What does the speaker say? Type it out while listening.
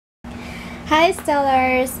Hi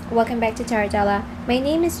Stellars! Welcome back to Tarotella. My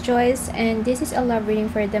name is Joyce and this is a love reading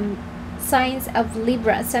for the signs of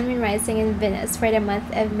Libra, Sun, Moon, Rising, and Venus for the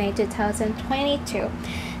month of May 2022.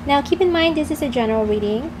 Now keep in mind this is a general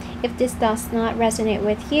reading. If this does not resonate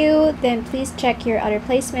with you, then please check your other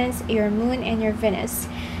placements, your Moon, and your Venus.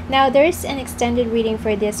 Now there's an extended reading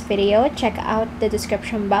for this video. Check out the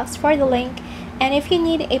description box for the link. And if you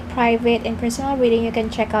need a private and personal reading, you can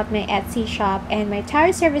check out my Etsy shop, and my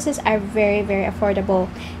tarot services are very affordable.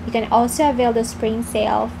 You can also avail the spring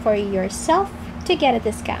sale for yourself to get a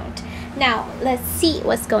discount. Now, let's see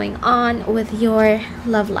what's going on with your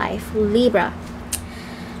love life, Libra.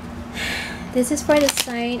 This is for the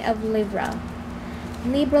sign of Libra.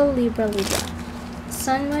 Libra.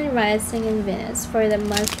 Sun, Moon, Rising, and Venus for the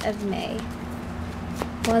month of May.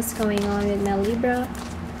 What's going on with my Libra?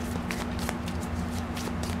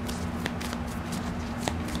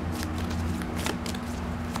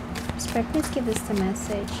 Please give us the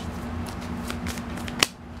message.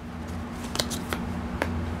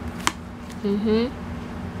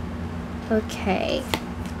 Okay.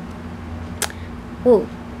 Oh.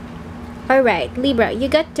 Alright, Libra, you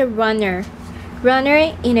got the runner.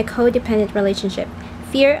 Runner in a codependent relationship.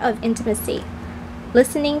 Fear of intimacy.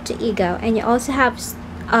 Listening to ego. And you also have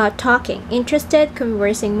talking. Interested,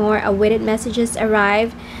 conversing more. Awaited messages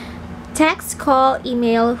arrive. Text, call,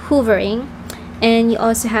 email, hoovering. And you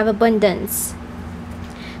also have abundance.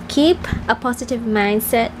 Keep a positive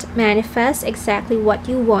mindset. Manifest exactly what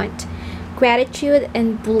you want. Gratitude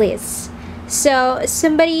and bliss. So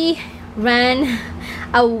somebody ran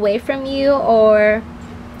away from you, or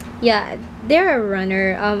yeah, they're a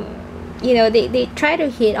runner. You know, they try to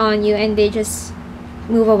hit on you and they just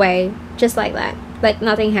move away just like that, like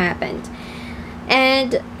nothing happened.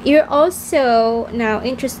 And you're also now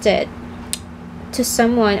interested to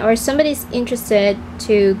someone, or somebody's interested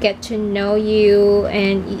to get to know you,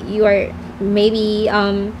 and you are maybe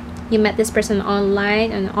you met this person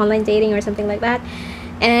online on online dating or something like that,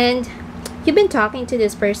 and you've been talking to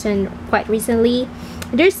this person quite recently.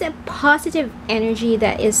 There's a positive energy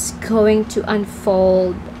that is going to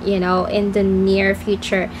unfold, you know, in the near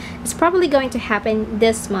future. It's probably going to happen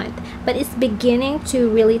this month, but it's beginning to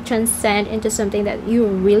really transcend into something that you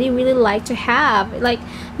really like to have, like,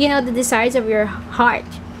 you know, the desires of your heart.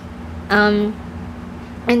 And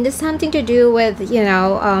there's something to do with, you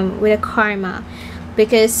know, with a karma,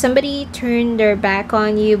 because somebody turned their back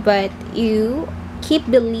on you, but you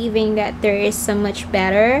keep believing that there is so much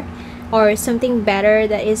better, or something better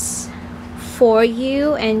that is for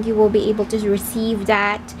you, and you will be able to receive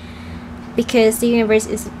that because the universe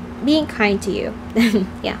is being kind to you.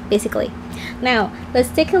 Yeah, basically. Now let's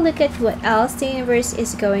take a look at what else the universe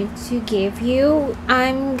is going to give you.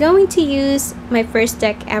 I'm going to use my first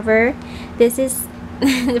deck ever. This is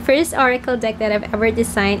the first oracle deck that I've ever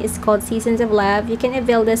designed. It's called Seasons of Love. You can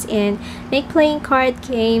avail this in Make Playing Card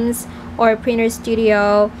Games or Printer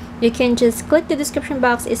Studio. You can just click the description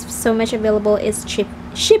box. It's so much available. It's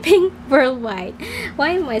shipping worldwide. Why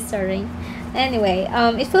am I starting? Anyway,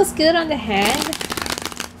 it feels good on the hand,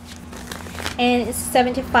 and it's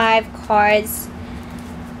 75 cards,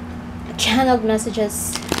 channeled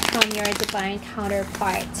messages from your divine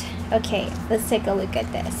counterpart. Okay, let's take a look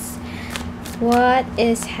at this. What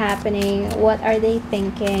is happening? What are they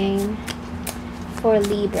thinking for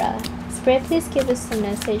Libra? Spirit, please give us a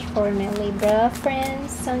message for my Libra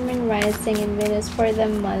friends, Sun, Moon, Rising, and Venus for the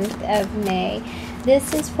month of May.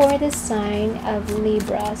 This is for the sign of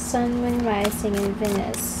Libra, Sun, Moon, Rising, and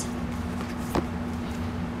Venus.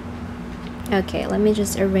 Okay, let me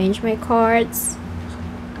just arrange my cards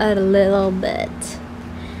a little bit.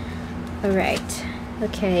 Alright,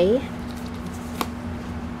 okay.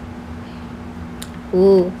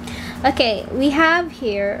 Ooh. Okay, we have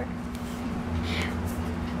here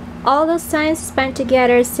all those times spent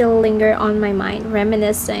together still linger on my mind,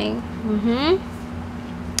 reminiscing.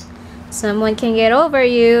 Someone can get over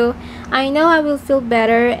you. I know I will feel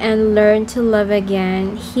better and learn to love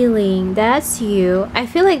again. Healing. That's you. I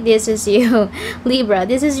feel like this is you, Libra.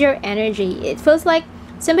 This is your energy. It feels like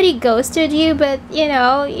somebody ghosted you, but you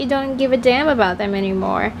know, you don't give a damn about them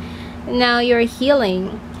anymore. Now you're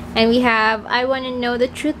healing. And we have, I want to know the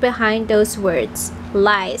truth behind those words.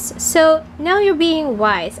 Lies. So now you're being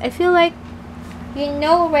wise. I feel like you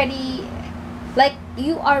know already, like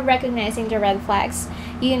you are recognizing the red flags.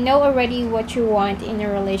 You know already what you want in a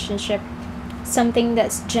relationship. Something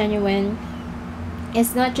that's genuine.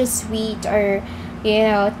 It's not just sweet or, you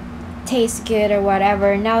know, tastes good or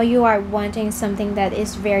whatever. Now you are wanting something that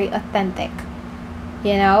is very authentic,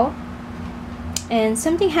 you know? And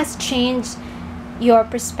something has changed your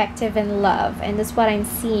perspective in love, and that's what I'm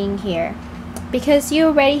seeing here. because you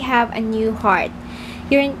already have a new heart.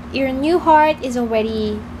 Your new heart is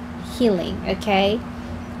already healing, okay?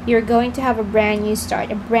 You're going to have a brand new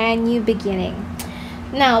start, a brand new beginning.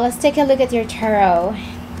 Now, let's take a look at your tarot.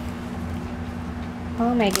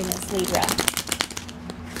 Oh my goodness, Libra.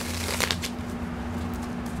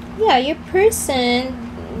 Yeah, your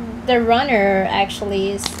person, the runner,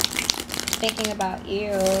 actually is thinking about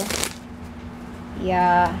you.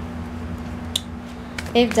 Yeah.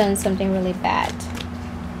 They've done something really bad.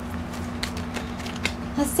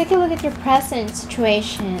 Let's take a look at your present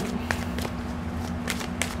situation.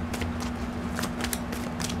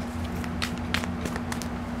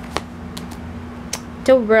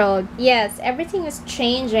 The world. Yes, everything is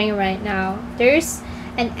changing right now. There's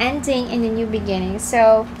an ending and a new beginning.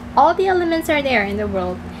 So all the elements are there in the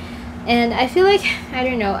world. And I feel like, I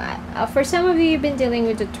don't know, for some of you, you've been dealing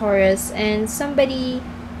with the Taurus, and somebody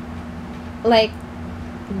like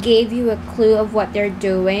gave you a clue of what they're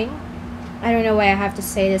doing. I don't know why I have to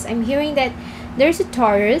say this. I'm hearing that there's a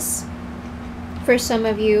Taurus. For some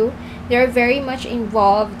of you, they're very much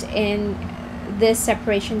involved in this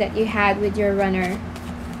separation that you had with your runner,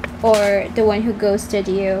 or the one who ghosted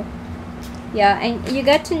you. Yeah, and you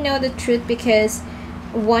got to know the truth because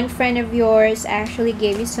one friend of yours actually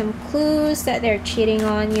gave you some clues that they're cheating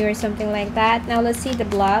on you or something like that. Now let's see the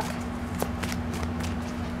block.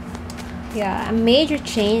 Yeah, a major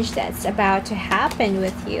change that's about to happen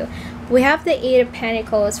with you. We have the Eight of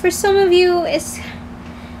Pentacles. For some of you,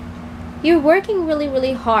 you're working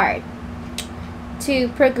really hard to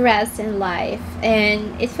progress in life,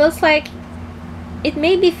 and it feels like, it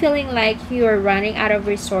may be feeling like you're running out of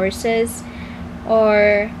resources,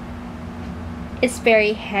 or it's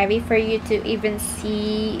very heavy for you to even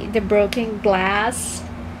see the broken glass.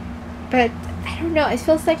 But I don't know, it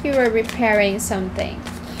feels like you were repairing something.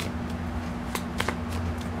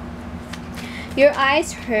 Your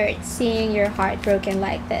eyes hurt seeing your heart broken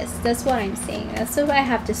like this. That's what I'm seeing. That's what I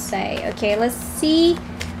have to say. Okay, let's see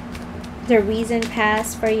the reason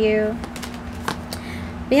pass for you.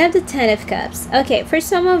 We have the Ten of Cups. Okay, for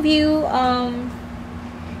some of you,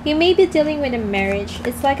 you may be dealing with a marriage.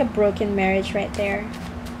 It's like a broken marriage right there.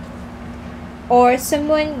 Or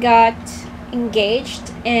someone got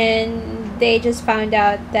engaged and they just found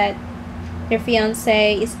out that their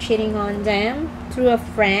fiance is cheating on them through a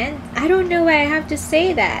friend. I don't know why I have to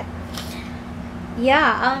say that.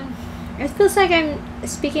 Yeah, it feels like I'm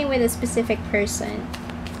speaking with a specific person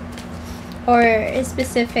or a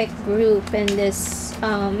specific group in this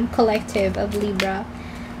collective of Libra.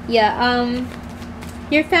 Yeah,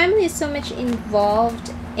 your family is so much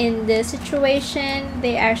involved in this situation.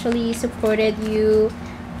 They actually supported you.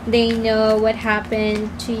 They know what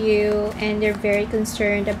happened to you, and they're very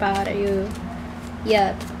concerned about you.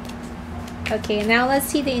 Yeah. Okay, now let's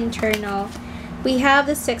see the internal. We have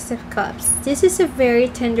the Six of Cups. This is a very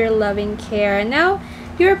tender, loving care. Now,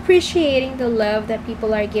 you're appreciating the love that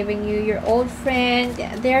people are giving you. Your old friend,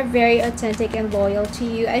 they're very authentic and loyal to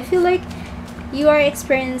you. I feel like you are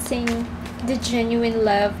experiencing the genuine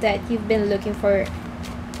love that you've been looking for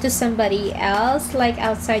to somebody else, like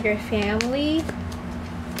outside your family.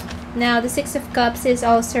 Now, the Six of Cups is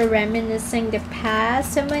also reminiscing the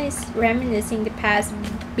past. Someone is reminiscing the past,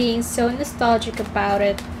 being so nostalgic about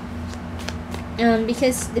it.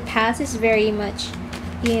 Because the past is very much,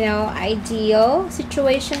 you know, ideal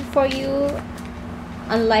situation for you,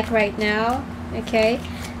 unlike right now. Okay,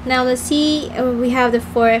 now let's see. We have the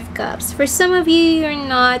Four of Cups. For some of you, you're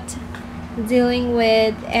not dealing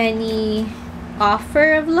with any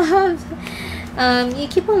offer of love. You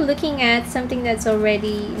keep on looking at something that's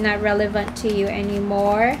already not relevant to you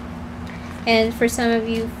anymore. And for some of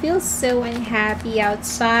you, feel so unhappy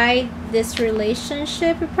outside this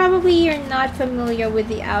relationship. Probably you're not familiar with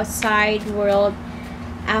the outside world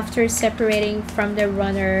after separating from the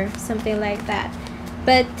runner, something like that.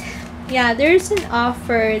 But yeah, there's an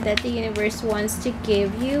offer that the universe wants to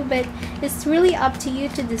give you, but it's really up to you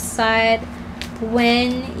to decide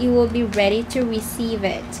when you will be ready to receive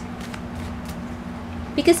it.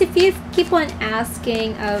 Because if you keep on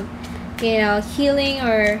asking of, you know, healing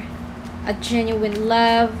or a genuine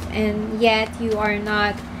love, and yet you are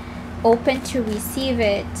not open to receive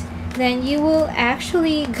it, then you will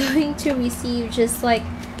actually going to receive just like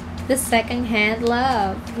the second-hand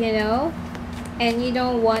love, you know. And you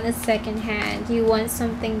don't want a second hand, you want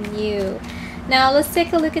something new. Now let's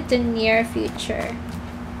take a look at the near future.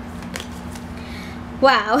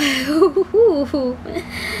 Wow.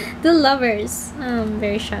 The Lovers. I'm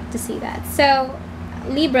very shocked to see that. So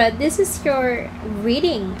Libra, this is your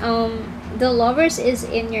reading. The Lovers is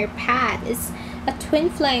in your path. It's A twin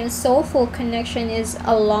flame soulful connection is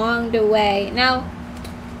along the way. Now,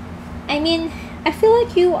 I mean, I feel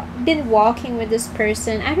like you've been walking with this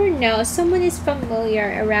person. I don't know, someone is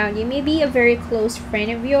familiar around you. Maybe a very close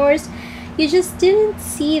friend of yours. You just didn't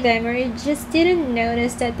see them, or you just didn't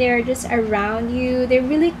notice that they are just around you. They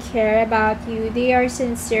really care about you. They are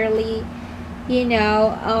sincerely,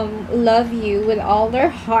 love you with all their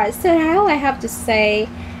heart. So how I have to say,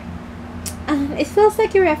 it feels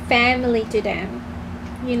like you're a family to them,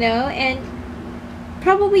 and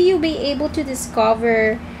probably you'll be able to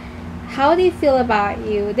discover how they feel about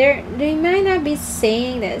you. They might not be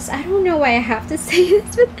saying this. I don't know why I have to say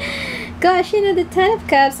this, but gosh, the Ten of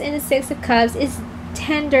Cups and the Six of Cups is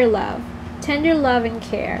tender love and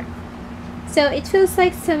care. So it feels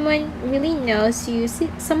like someone really knows you,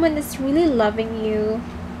 someone that's really loving you,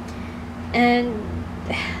 and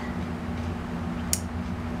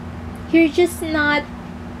you're just not,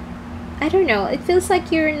 I don't know, it feels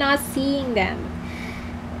like you're not seeing them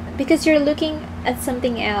because you're looking at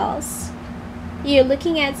something else. You're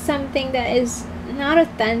looking at something that is not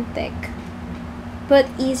authentic but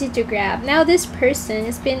easy to grab. Now this person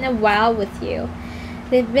has been a while with you.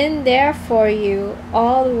 They've been there for you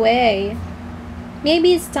all the way.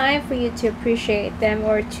 Maybe it's time for you to appreciate them,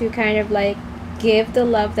 or to kind of like give the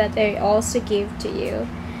love that they also give to you.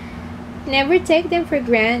 Never take them for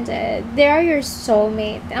granted. They are your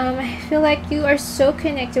soulmate. I feel like you are so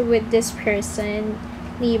connected with this person,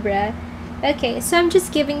 Libra. Okay, so I'm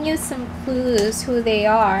just giving you some clues who they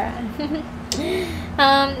are.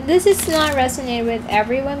 This is not resonating with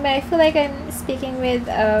everyone, but I feel like I'm speaking with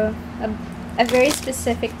a very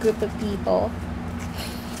specific group of people.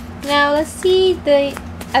 Now let's see the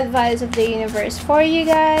advice of the universe for you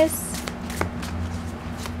guys.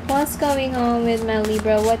 What's going on with my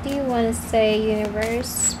Libra? What do you want to say,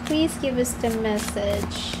 universe? Please give us the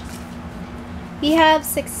message. We have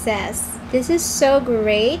success. This is so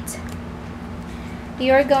great.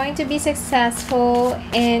 You're going to be successful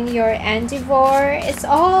in your endeavor. It's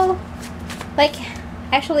all like,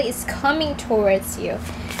 actually it's coming towards you.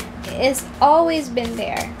 It's always been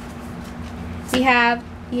there. You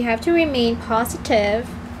have to remain positive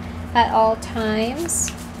at all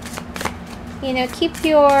times. Keep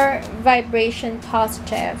your vibration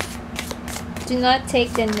positive. Do not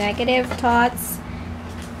take the negative thoughts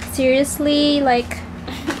seriously. Like,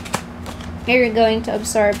 you're going to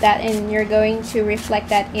absorb that and you're going to reflect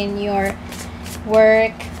that in your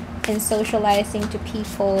work and socializing to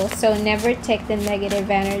people. So never take the negative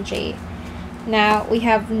energy. Now we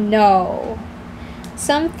have no.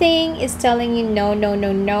 Something is telling you no, no,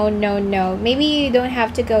 no, no, no, no. Maybe you don't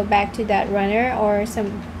have to go back to that runner or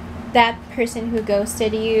that person who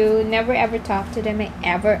ghosted you. Never ever talk to them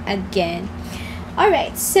ever again.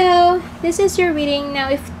 Alright, so this is your reading. Now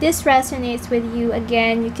if this resonates with you,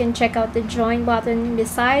 again, you can check out the join button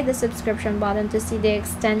beside the subscription button to see the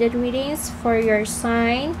extended readings for your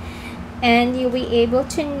sign, and you'll be able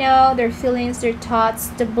to know their feelings, their thoughts,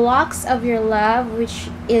 the blocks of your love which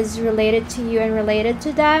is related to you and related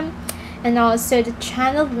to them, and also the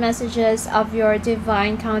channeled messages of your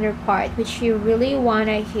divine counterpart which you really want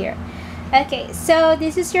to hear. Okay, so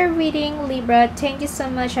this is your reading, Libra. Thank you so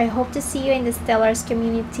much. I hope to see you in the Stellars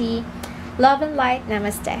community. Love and light.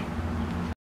 Namaste.